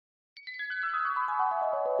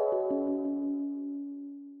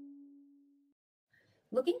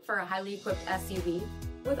Looking for a highly equipped SUV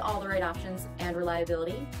with all the right options and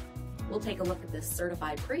reliability? We'll take a look at this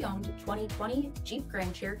certified pre-owned 2020 Jeep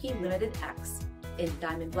Grand Cherokee Limited X in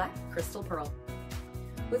Diamond Black Crystal Pearl.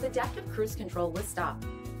 With adaptive cruise control with stop,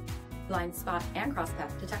 blind spot and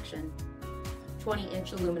crosspath detection,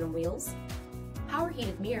 20-inch aluminum wheels, power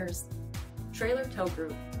heated mirrors, trailer tow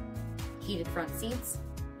group, heated front seats,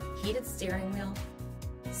 heated steering wheel,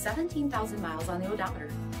 17,000 miles on the odometer,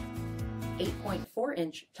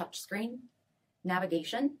 8.4-inch touchscreen,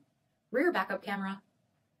 navigation, rear backup camera,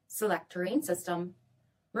 SELEC-TERRAIN system,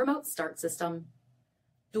 remote start system,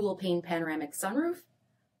 dual pane panoramic sunroof,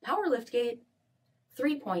 power liftgate,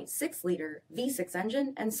 3.6-liter V6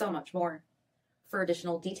 engine, and so much more. For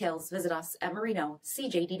additional details, visit us at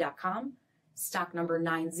MarinoCJD.com, stock number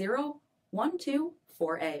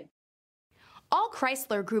 90124A. All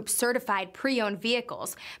Chrysler Group certified pre-owned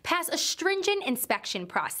vehicles pass a stringent inspection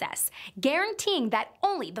process, guaranteeing that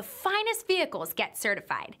only the finest vehicles get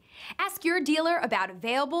certified. Ask your dealer about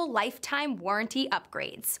available lifetime warranty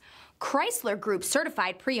upgrades. Chrysler Group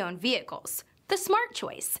certified pre-owned vehicles, the smart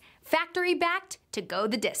choice, factory backed to go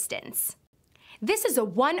the distance. This is a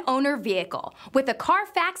one-owner vehicle with a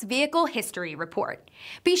CARFAX Vehicle History Report.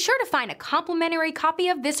 Be sure to find a complimentary copy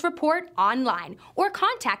of this report online or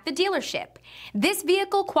contact the dealership. This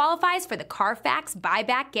vehicle qualifies for the CARFAX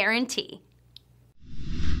buyback guarantee.